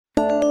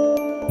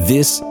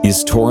This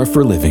is Torah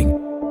for Living,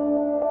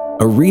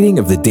 a reading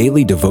of the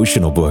daily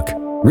devotional book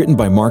written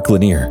by Mark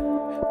Lanier,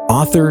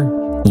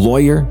 author,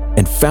 lawyer,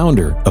 and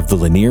founder of the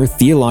Lanier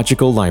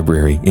Theological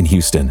Library in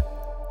Houston.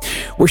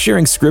 We're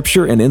sharing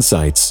scripture and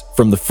insights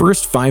from the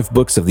first 5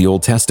 books of the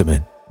Old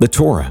Testament, the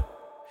Torah.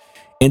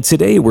 And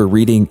today we're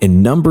reading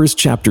in Numbers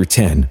chapter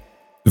 10,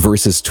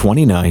 verses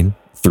 29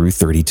 through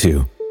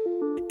 32.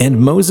 And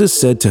Moses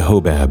said to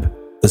Hobab,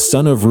 the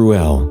son of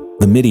Reuel,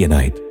 the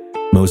Midianite,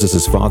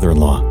 Moses'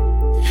 father-in-law,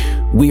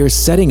 "We are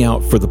setting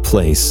out for the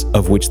place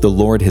of which the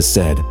Lord has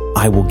said,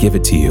 I will give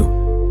it to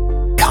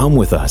you. Come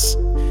with us,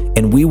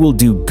 and we will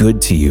do good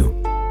to you,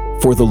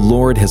 for the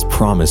Lord has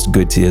promised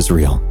good to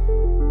Israel."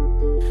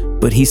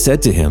 But he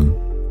said to him,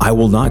 "I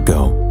will not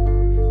go.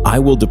 I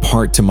will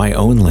depart to my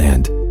own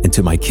land and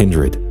to my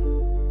kindred."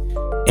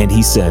 And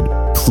he said,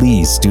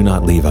 "Please do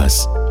not leave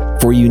us,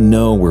 for you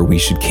know where we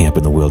should camp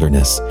in the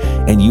wilderness,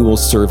 and you will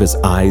serve as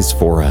eyes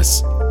for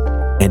us.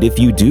 And if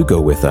you do go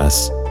with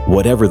us,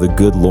 whatever the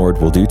good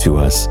Lord will do to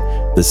us,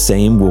 the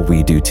same will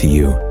we do to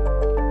you.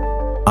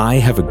 I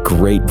have a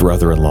great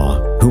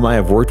brother-in-law whom I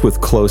have worked with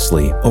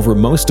closely over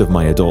most of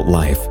my adult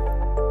life.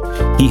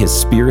 He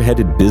has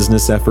spearheaded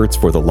business efforts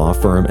for the law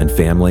firm and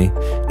family,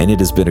 and it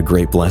has been a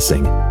great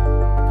blessing.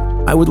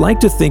 I would like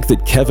to think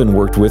that Kevin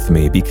worked with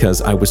me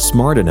because I was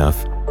smart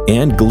enough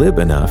and glib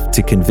enough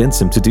to convince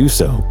him to do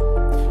so.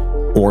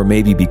 Or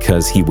maybe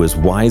because he was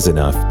wise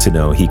enough to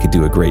know he could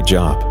do a great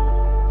job.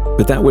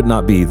 But that would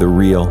not be the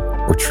real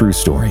or true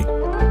story.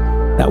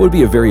 That would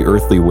be a very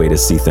earthly way to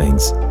see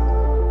things.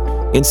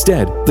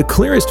 Instead, the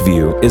clearest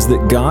view is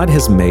that God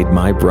has made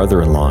my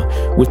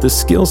brother-in-law with the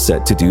skill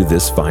set to do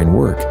this fine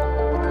work.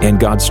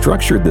 And God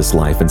structured this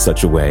life in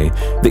such a way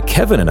that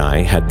Kevin and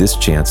I had this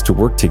chance to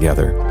work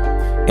together.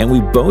 And we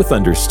both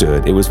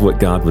understood it was what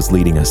God was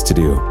leading us to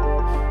do.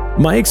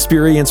 My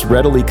experience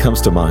readily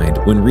comes to mind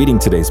when reading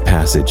today's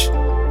passage.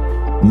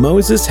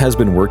 Moses has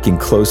been working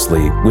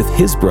closely with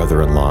his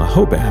brother-in-law,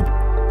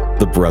 Hobab,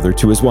 the brother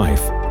to his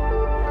wife.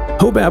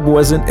 Hobab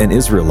wasn't an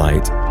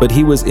Israelite, but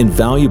he was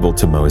invaluable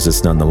to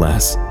Moses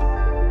nonetheless.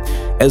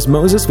 As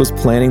Moses was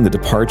planning the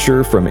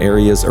departure from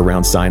areas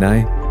around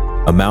Sinai,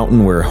 a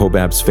mountain where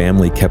Hobab's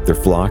family kept their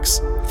flocks,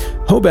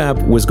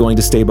 Hobab was going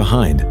to stay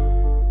behind.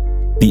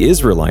 The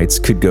Israelites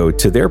could go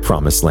to their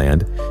promised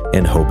land,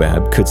 and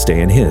Hobab could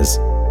stay in his.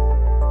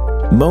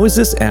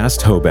 Moses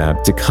asked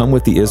Hobab to come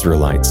with the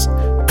Israelites,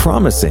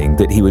 promising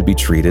that he would be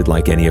treated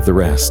like any of the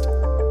rest.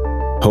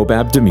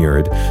 Hobab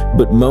demurred,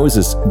 but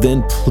Moses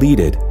then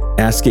pleaded,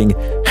 asking,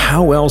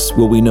 "How else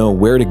will we know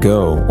where to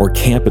go or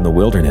camp in the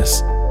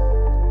wilderness?"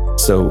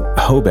 So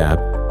Hobab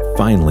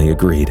finally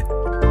agreed.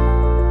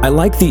 I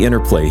like the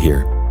interplay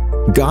here.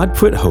 God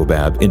put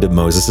Hobab into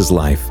Moses'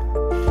 life,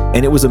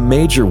 and it was a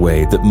major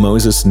way that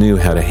Moses knew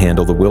how to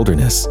handle the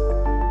wilderness.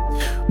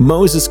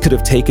 Moses could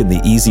have taken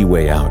the easy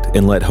way out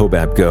and let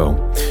Hobab go,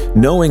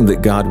 knowing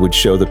that God would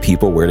show the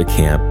people where to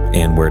camp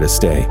and where to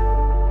stay.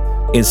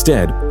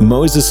 Instead,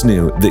 Moses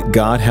knew that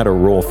God had a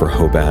role for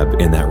Hobab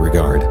in that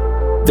regard.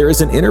 There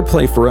is an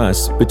interplay for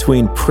us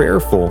between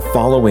prayerful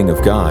following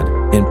of God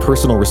and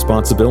personal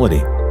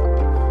responsibility.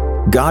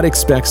 God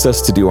expects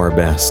us to do our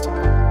best,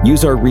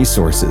 use our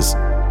resources,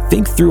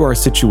 think through our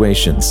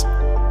situations,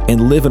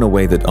 and live in a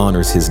way that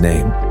honors His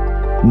name.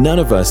 None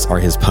of us are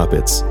His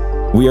puppets.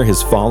 We are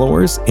His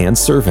followers and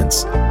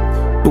servants.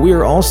 But we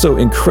are also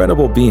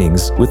incredible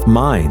beings with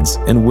minds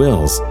and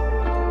wills.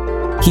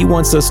 He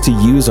wants us to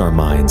use our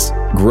minds,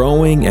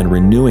 growing and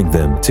renewing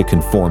them to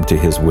conform to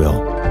His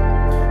will.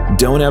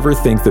 Don't ever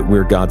think that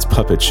we're God's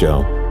puppet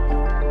show.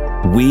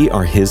 We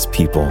are His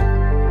people.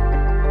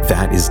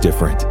 That is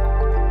different.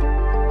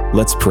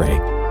 Let's pray.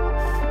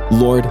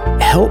 Lord,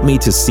 help me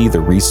to see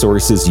the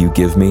resources You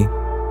give me.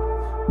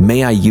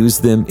 May I use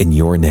them in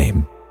Your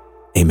name.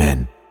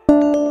 Amen.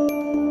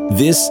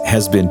 This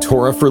has been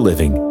Torah for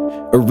Living,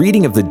 a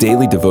reading of the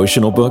daily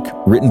devotional book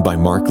written by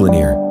Mark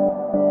Lanier.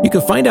 You can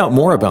find out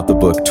more about the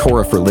book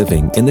Torah for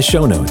Living in the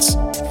show notes.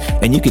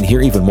 And you can hear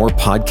even more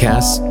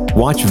podcasts,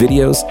 watch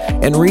videos,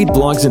 and read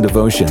blogs and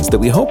devotions that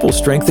we hope will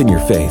strengthen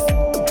your faith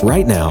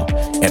right now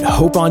at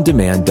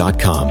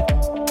hopeondemand.com.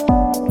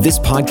 This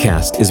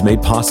podcast is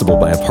made possible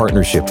by a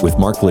partnership with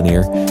Mark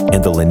Lanier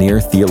and the Lanier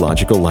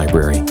Theological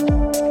Library.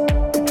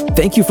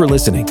 Thank you for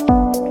listening.